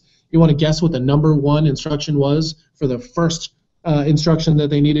device. You want to guess what the number one instruction was for the first instruction that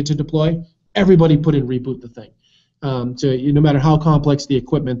they needed to deploy? Everybody put in reboot the thing. No matter how complex the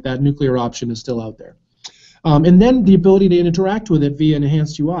equipment, that nuclear option is still out there. And then the ability to interact with it via an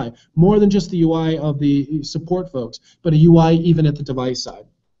enhanced UI, more than just the UI of the support folks, but a UI even at the device side.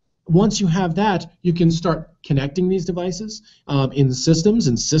 Once you have that, you can start connecting these devices in systems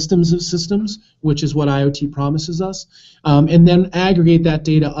and systems of systems, which is what IoT promises us, and then aggregate that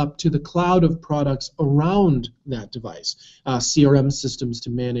data up to the cloud of products around that device, CRM systems to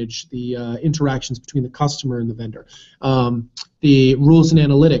manage the interactions between the customer and the vendor, the rules and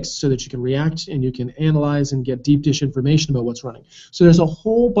analytics so that you can react and you can analyze and get deep dish information about what's running. So there's a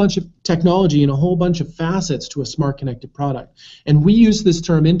whole bunch of technology and a whole bunch of facets to a smart connected product. And we use this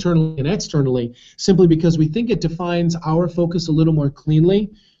term internally and externally simply because we think it defines our focus a little more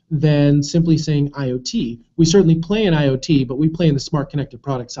cleanly than simply saying IoT. We certainly play in IoT, but we play in the smart connected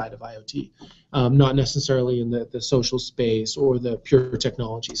product side of IoT, not necessarily in the social space or the pure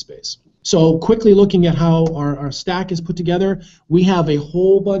technology space. So quickly looking at how our stack is put together, we have a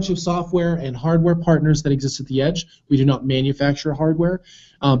whole bunch of software and hardware partners that exist at the edge. We do not manufacture hardware,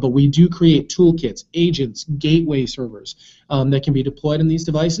 but we do create toolkits, agents, gateway servers that can be deployed in these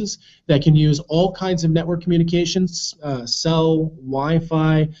devices that can use all kinds of network communications, cell,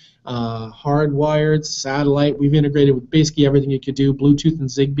 Wi-Fi, hardwired, satellite. We've integrated with basically everything you could do, Bluetooth and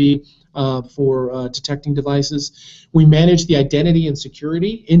Zigbee for detecting devices. We manage the identity and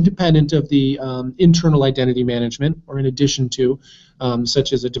security independent of the internal identity management, or in addition to,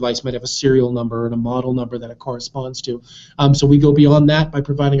 such as a device might have a serial number and a model number that it corresponds to. So we go beyond that by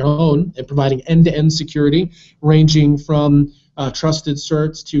providing our own and providing end-to-end security, ranging from trusted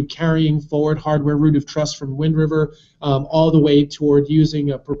certs to carrying forward hardware root of trust from Wind River, all the way toward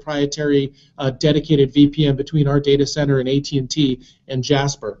using a proprietary dedicated VPN between our data center and AT&T and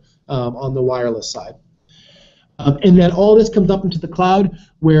Jasper on the wireless side. And then all this comes up into the cloud,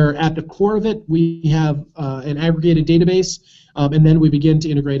 where at the core of it we have an aggregated database, and then we begin to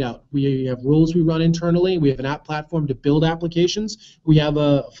integrate out. We have rules we run internally. We have an app platform to build applications. We have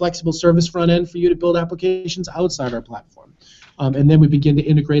a flexible service front end for you to build applications outside our platform. and then we begin to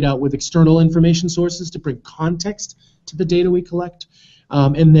integrate out with external information sources to bring context to the data we collect,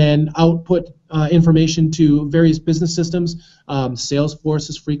 and then output information to various business systems. Salesforce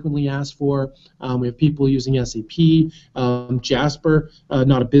is frequently asked for. We have people using SAP, Jasper,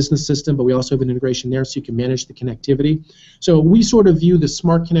 not a business system, but we also have an integration there so you can manage the connectivity. So we sort of view the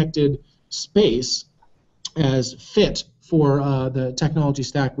smart connected space as fit for the technology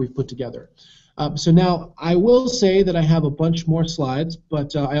stack we've put together. So now I will say that I have a bunch more slides,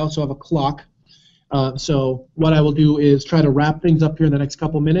 but I also have a clock. So what I will do is try to wrap things up here in the next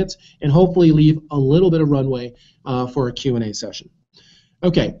couple minutes and hopefully leave a little bit of runway for a Q&A session.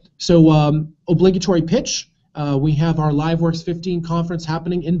 Okay, so obligatory pitch. We have our LiveWorks 15 conference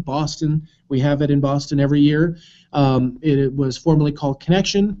happening in Boston. We have it in Boston every year. It was formerly called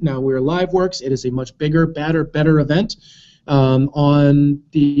Connection. Now we're LiveWorks. It is a much bigger, better event. On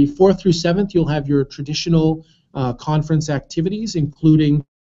the 4th through 7th, you'll have your traditional conference activities, including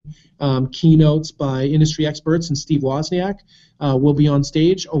keynotes by industry experts, and Steve Wozniak will be on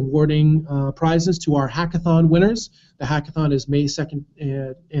stage awarding prizes to our hackathon winners. The hackathon is May 2nd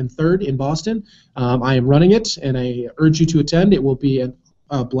and 3rd in Boston. I am running it, and I urge you to attend. It will be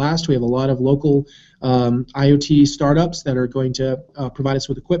a blast. We have a lot of local IoT startups that are going to provide us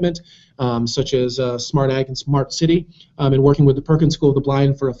with equipment, such as Smart Ag and Smart City, and working with the Perkins School of the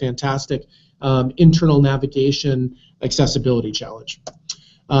Blind for a fantastic internal navigation accessibility challenge.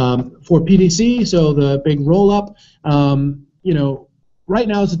 For PDC, so the big roll-up, you know, right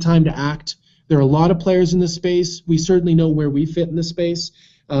now is the time to act. There are a lot of players in this space. We certainly know where we fit in this space.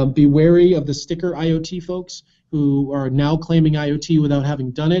 Be wary of the sticker IoT folks who are now claiming IoT without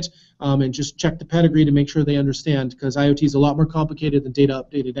having done it, and just check the pedigree to make sure they understand, because IoT is a lot more complicated than data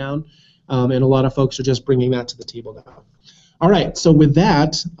up, data down, and a lot of folks are just bringing that to the table now. All right, so with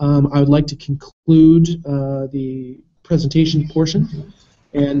that, I would like to conclude the presentation portion.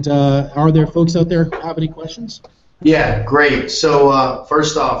 And are there folks out there who have any questions? Yeah, great. So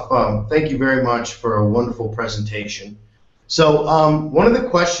first off, thank you very much for a wonderful presentation. So one of the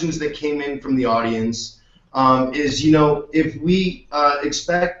questions that came in from the audience is, you know, if we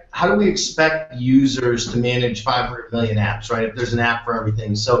how do we expect users to manage 500 million apps, right? If there's an app for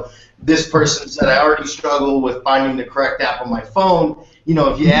everything. So this person said, I already struggle with finding the correct app on my phone. You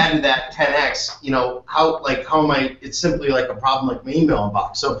know, if you added that 10x, you know, how am I, it's simply like a problem like my email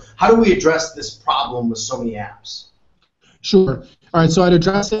inbox. So how do we address this problem with so many apps? Sure. All right, so I'd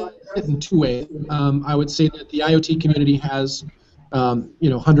address it in two ways. I would say that the IoT community has, you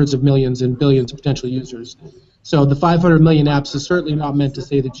know, hundreds of millions and billions of potential users. So the 500 million apps is certainly not meant to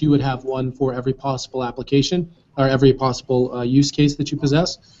say that you would have one for every possible application or every possible use case that you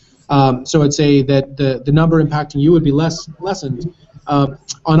possess. So I'd say that the number impacting you would be lessened.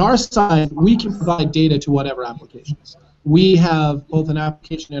 On our side, we can provide data to whatever applications. We have both an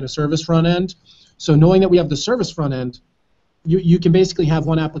application and a service front end. So knowing that we have the service front end, you can basically have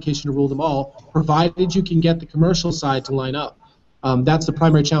one application to rule them all, provided you can get the commercial side to line up. That's the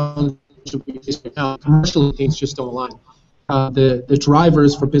primary challenge we face right now. Commercially, things just don't align. The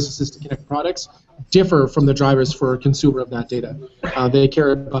drivers for businesses to connect products differ from the drivers for a consumer of that data. They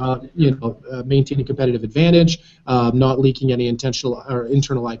care about, you know, maintaining competitive advantage, not leaking any intentional or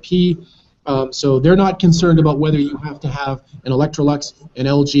internal IP. So they're not concerned about whether you have to have an Electrolux, an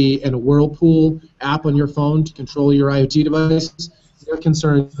LG, and a Whirlpool app on your phone to control your IoT devices. They're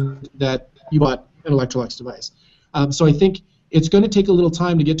concerned that you bought an Electrolux device. So I think it's going to take a little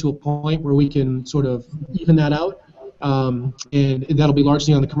time to get to a point where we can sort of even that out, and that'll be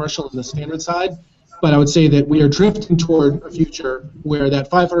largely on the commercial and the standard side. But I would say that we are drifting toward a future where that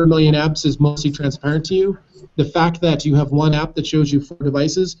 500 million apps is mostly transparent to you. The fact that you have one app that shows you 4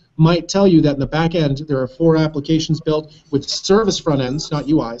 devices might tell you that in the back end there are 4 applications built with service front ends, not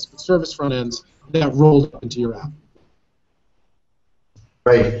UIs, but service front ends that rolled into your app.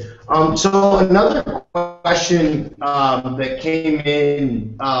 Right. So another question that came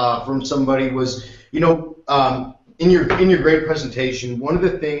in from somebody was, you know, in your great presentation, one of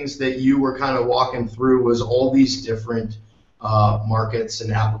the things that you were kind of walking through was all these different markets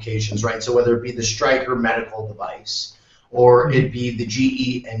and applications, right? So whether it be the Stryker medical device or it be the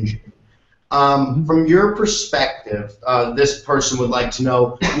GE engine. From your perspective, this person would like to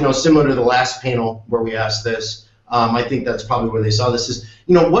know, you know, similar to the last panel where we asked this, I think that's probably where they saw this, is,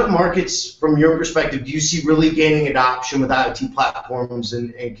 you know, what markets, from your perspective, do you see really gaining adoption with IoT platforms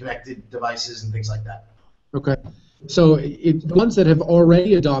and connected devices and things like that? Okay. So the ones that have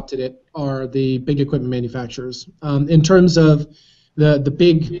already adopted it are the big equipment manufacturers. In terms of the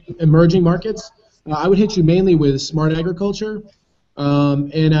big emerging markets, I would hit you mainly with smart agriculture,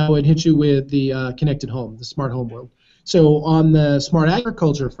 and I would hit you with the connected home, the smart home world. So on the smart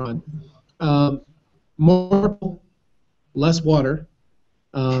agriculture front, more less water,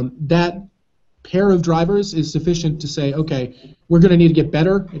 that pair of drivers is sufficient to say, okay, we're going to need to get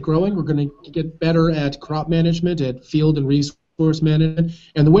better at growing, we're going to get better at crop management, at field and resource management,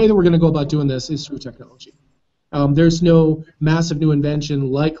 and the way that we're going to go about doing this is through technology. There's no massive new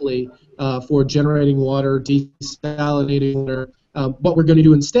invention likely for generating water, desalinating water. What we're going to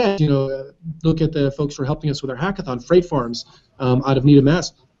do instead, look at the folks who are helping us with our hackathon, Freight Farms, out of Needham,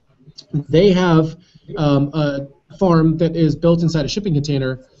 Mass. They have a farm that is built inside a shipping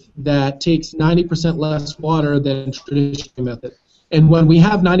container that takes 90% less water than traditional method. And when we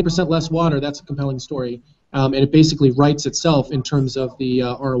have 90% less water, that's a compelling story, and it basically writes itself in terms of the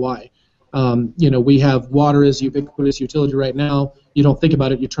ROI. We have water as ubiquitous utility right now. You don't think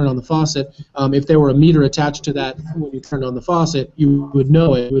about it, you turn on the faucet. If there were a meter attached to that when you turned on the faucet, you would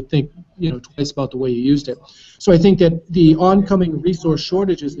know it. You would think twice about the way you used it. So I think that the oncoming resource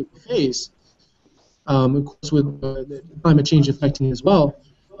shortages that we face, of course with climate change affecting as well,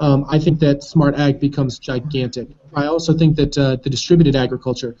 I think that smart ag becomes gigantic. I also think that the distributed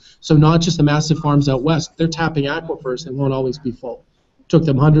agriculture, so not just the massive farms out west, they're tapping aquifers and won't always be full. Took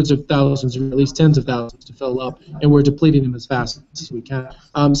them hundreds of thousands or at least tens of thousands to fill up, and we're depleting them as fast as we can.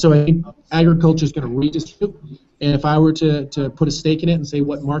 So I think agriculture is going to redistribute, and if I were to put a stake in it and say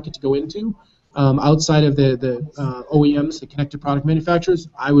what market to go into, outside of the OEMs, the connected product manufacturers,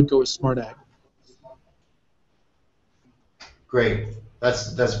 I would go with smart ag. Great.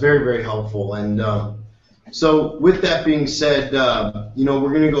 That's very, very helpful. And so with that being said, we're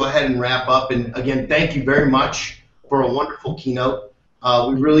going to go ahead and wrap up. And again, thank you very much for a wonderful keynote.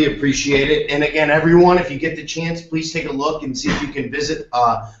 We really appreciate it. And again, everyone, if you get the chance, please take a look and see if you can visit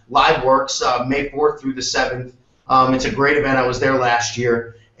LiveWorx May 4th through the 7th. It's a great event. I was there last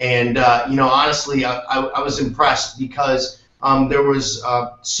year. And, honestly, I was impressed because there was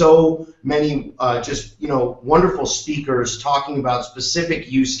so many wonderful speakers talking about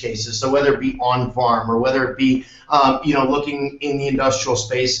specific use cases. So whether it be on farm or whether it be looking in the industrial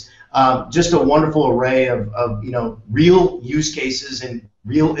space, just a wonderful array of real use cases and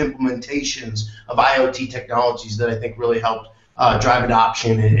real implementations of IoT technologies that I think really helped drive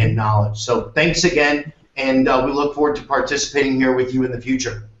adoption and knowledge. So thanks again, and we look forward to participating here with you in the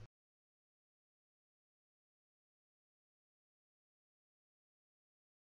future.